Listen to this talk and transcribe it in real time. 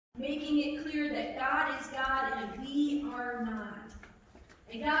making it clear that God is God and we are not.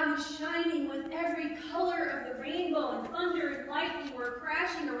 A God who's shining with every color of the rainbow, and thunder and lightning were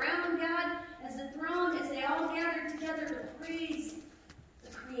crashing around God as the throne, as they all gathered together to praise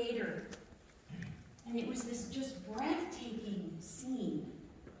the Creator. And it was this just breathtaking scene.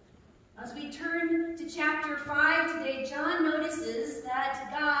 As we turn to chapter 5 today, John notices that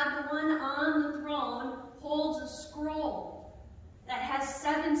God, the one on the throne, holds a scroll that has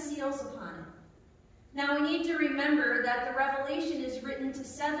 7 seals upon it. Now we need to remember that the Revelation is written to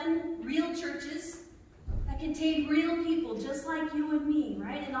 7 real churches that contain real people just like you and me,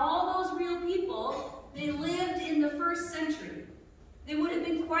 right? And all those real people, they lived in the 1st century. They would have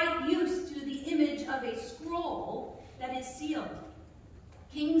been quite used to the image of a scroll that is sealed.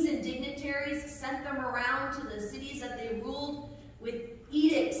 Kings and dignitaries sent them around to the cities that they ruled with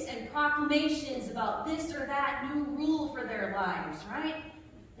edicts and proclamations about this or that new rule for their lives, right?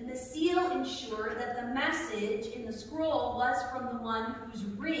 And the seal ensured that the message in the scroll was from the one whose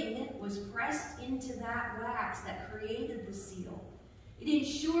ring was pressed into that wax that created the seal. It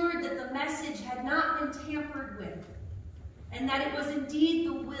ensured that the message had not been tampered with, and that it was indeed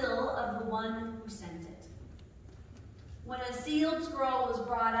the will of the one who sent it. When a sealed scroll was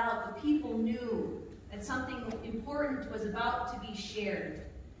brought out, the people knew that something important was about to be shared,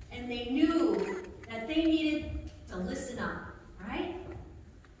 and they knew that they needed to listen up, right?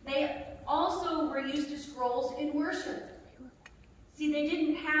 They also were used to scrolls in worship. See, they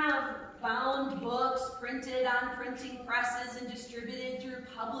didn't have bound books printed on printing presses and distributed through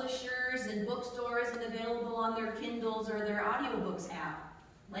publishers and bookstores and available on their Kindles or their audiobooks app,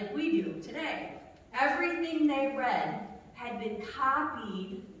 like we do today. Everything they read had been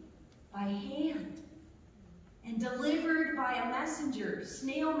copied by hand and delivered by a messenger,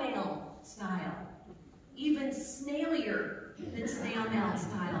 snail mail style, even snailier than snail mail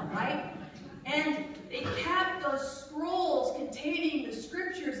style, right? And they kept those scrolls containing the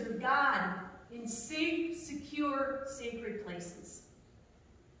scriptures of God in safe, secure, sacred places.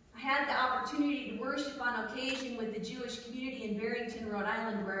 I had the opportunity to worship on occasion with the Jewish community in Barrington, Rhode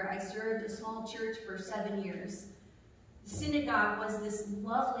Island, where I served a small church for 7 years. The synagogue was this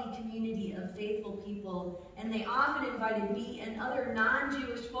lovely community of faithful people, and they often invited me and other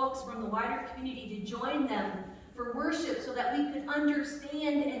non-Jewish folks from the wider community to join them for worship so that we could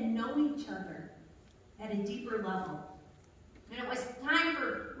understand and know each other at a deeper level. When it was time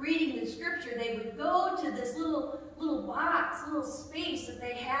for reading the scripture, they would go to this little box, little space that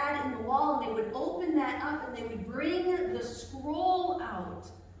they had in the wall, and they would open that up and they would bring the scroll out,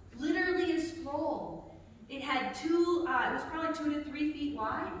 literally a scroll. It had it was probably 2 to 3 feet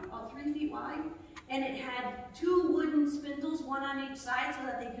wide, about 3 feet wide, and it had 2 wooden spindles, one on each side, so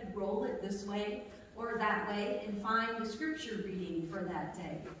that they could roll it this way or that way and find the scripture reading for that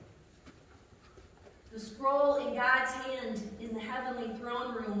day. The scroll in God's hand in the heavenly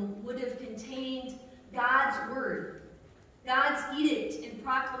throne room would have contained God's word, God's edict and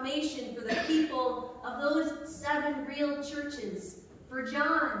proclamation for the people of those 7 real churches, for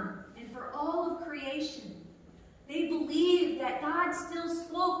John and for all of creation. They believed that God still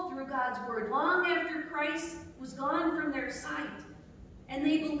spoke through God's word long after Christ was gone from their sight. And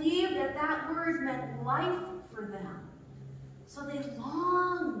they believed that that word meant life for them. So they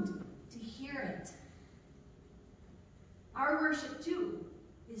longed to hear it. Our worship, too,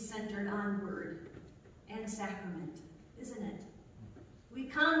 is centered on word and sacrament, isn't it? We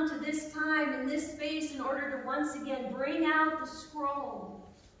come to this time in this space in order to once again bring out the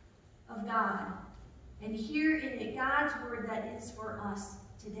scroll of God and hear in it God's word that is for us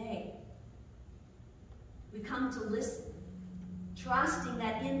today. We come to listen, trusting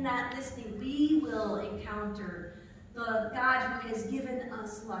that in that listening we will encounter the God who has given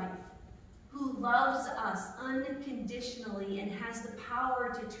us life, who loves us unconditionally and has the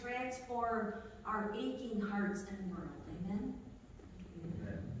power to transform our aching hearts and world. Amen?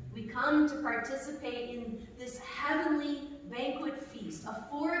 Amen. We come to participate in this heavenly banquet feast, a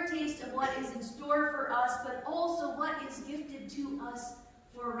foretaste of what is in store for us, but also what is gifted to us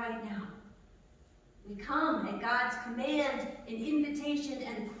for right now. We come at God's command, an invitation,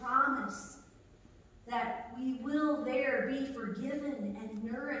 and promise that we will there be forgiven and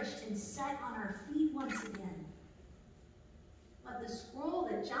nourished and set on our feet once again. But the scroll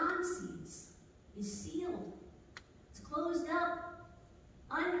that John sees is sealed. It's closed up,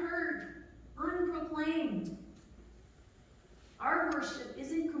 unheard, unproclaimed. Our worship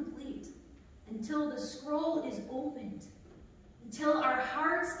isn't complete until the scroll is opened, until our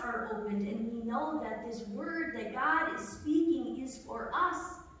hearts are opened and we know that this word that God is speaking is for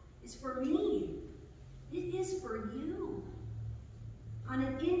us, is for me. It is for you. on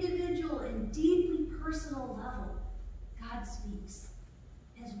an individual and deeply personal level, God speaks,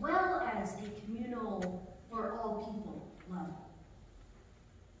 as well as a communal for all people level.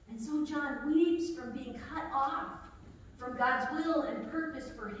 And so John weeps from being cut off from God's will and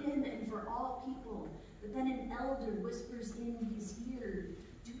purpose for him and for all people. But then an elder whispers in his ear,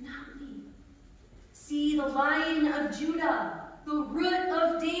 "Do not weep. See, the Lion of Judah, the Root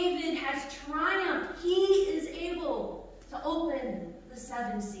of David, has triumphed. He is able to open the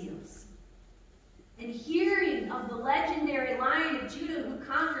 7 seals." And hearing of the legendary Lion of Judah who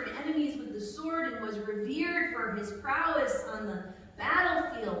conquered enemies with the sword and was revered for his prowess on the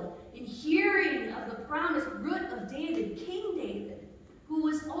battlefield, and hearing of the promised Root of David, King David, who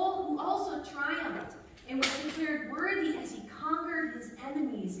also triumphed and was declared worthy as he conquered his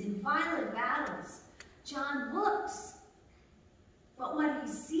enemies in violent battles, John looks, but what he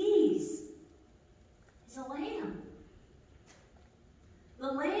sees is a lamb.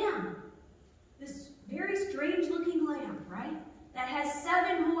 The lamb, this very strange-looking lamb, right? That has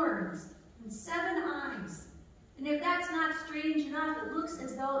 7 horns and 7 eyes. And if that's not strange enough, it looks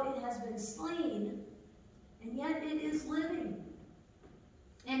as though it has been slain, and yet it is living.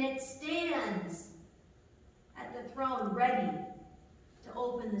 And it stands at the throne ready to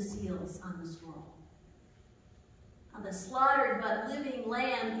open the seals on the scroll. Now, the slaughtered but living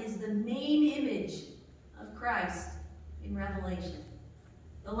lamb is the main image of Christ in Revelation.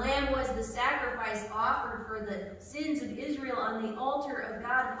 The lamb was the sacrifice offered for the sins of Israel on the altar of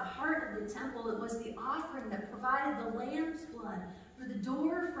God at the heart of the temple. It was the offering that provided the lamb's blood for the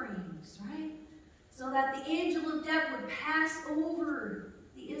door frames, right? So that the angel of death would pass over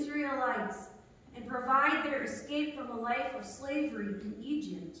the Israelites and provide their escape from a life of slavery in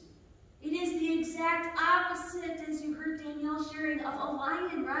Egypt. It is the exact opposite, as you heard Danielle sharing, of a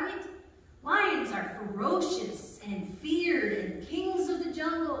lion, right? Lions are ferocious and feared and kings of the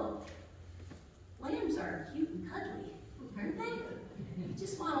jungle. Lambs are cute and cuddly, aren't they? You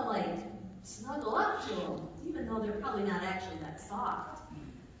just want to, like, snuggle up to them, even though they're probably not actually that soft.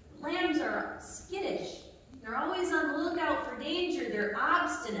 Lambs are skittish. They're always on the lookout for danger. They're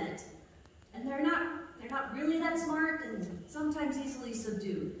obstinate. And they're not really that smart and sometimes easily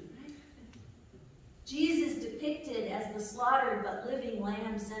subdued. Jesus, depicted as the slaughtered but living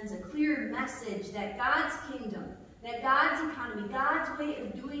lamb, sends a clear message that God's kingdom, that God's economy, God's way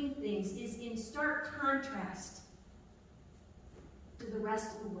of doing things is in stark contrast to the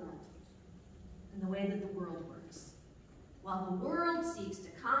rest of the world and the way that the world works. While the world seeks to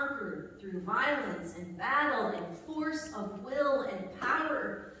conquer through violence and battle and force of will and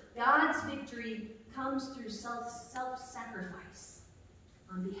power, God's victory comes through self-sacrifice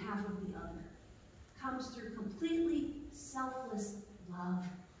on behalf of the other. Comes through completely selfless love.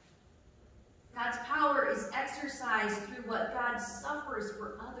 God's power is exercised through what God suffers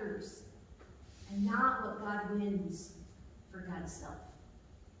for others and not what God wins for God's self.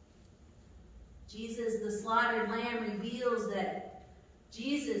 Jesus, the slaughtered lamb, reveals that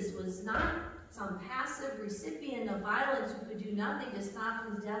Jesus was not some passive recipient of violence who could do nothing to stop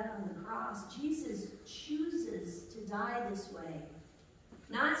his death on the cross. Jesus chooses to die this way.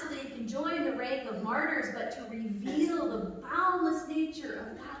 Not so that he can join the rank of martyrs, but to reveal the boundless nature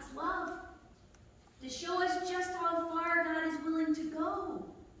of God's love. To show us just how far God is willing to go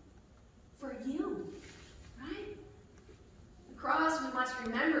for you. Right? The cross, we must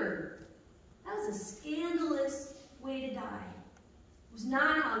remember, that was a scandalous way to die. It was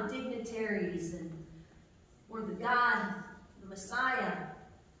not how dignitaries or the God, the Messiah,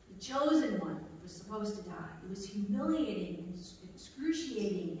 the chosen one, was supposed to die. It was humiliating and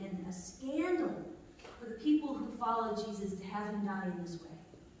excruciating and a scandal for the people who followed Jesus to have him die in this way.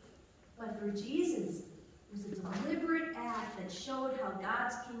 But for Jesus, it was a deliberate act that showed how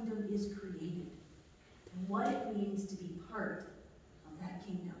God's kingdom is created and what it means to be part of that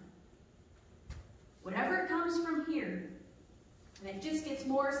kingdom. Whatever comes from here, and it just gets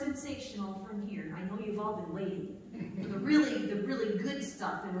more sensational from here. I know you've all been waiting for the really good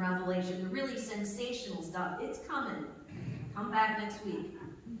stuff in Revelation, the really sensational stuff. It's coming. Come back next week.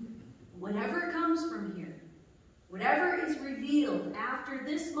 Whatever comes from here, whatever is revealed after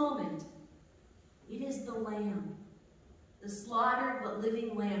this moment, it is the Lamb, the slaughtered but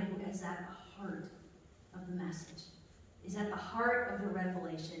living Lamb, who is at the heart of the message, is at the heart of the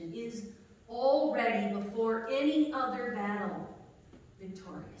revelation, is already before any other battle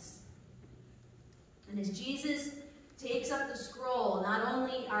victorious. And as Jesus takes up the scroll, not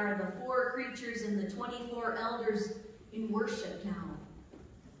only are the 4 creatures and the 24 elders in worship now,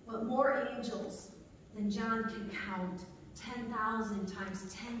 but more angels than John can count, 10,000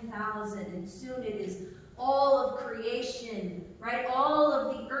 times 10,000, and soon it is all of creation right? All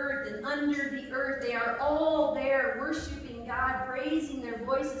of the earth and under the earth, they are all there worshiping God, raising their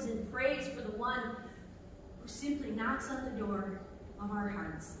voices in praise for the one who simply knocks on the door of our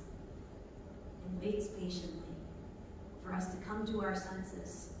hearts and waits patiently for us to come to our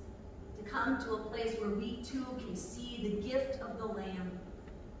senses, to come to a place where we too can see the gift of the Lamb,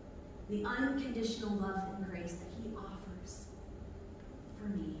 the unconditional love and grace that he offers for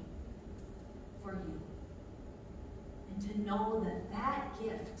me, for you. And to know that that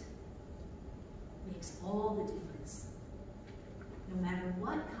gift makes all the difference, no matter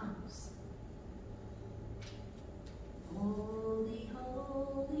what comes. Holy,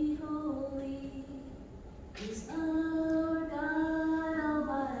 holy, holy is our God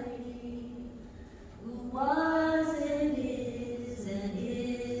Almighty, who was and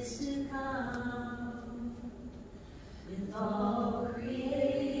is to come. With all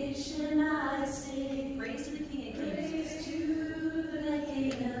creation I sing, praise to the King of Kings. Praise to the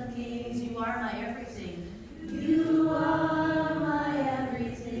King of Kings. You are my everything. You are my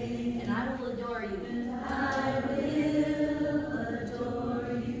everything. And I will adore you. And I will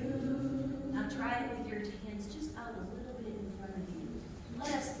adore you. Now try it with your hands just out a little bit in front of you.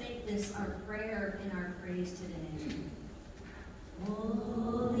 Let us make this our prayer and our praise today.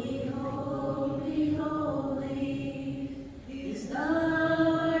 Holy, holy, holy is the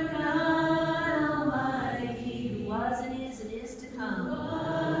Lord God Almighty, who was and is to come.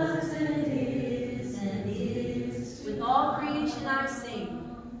 Was and is. With all creation I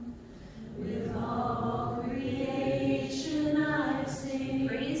sing. With all creation I sing.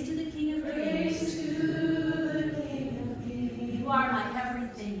 Praise to the King of Kings. Praise to the King of Kings. You are my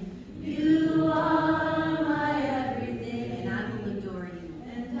everything.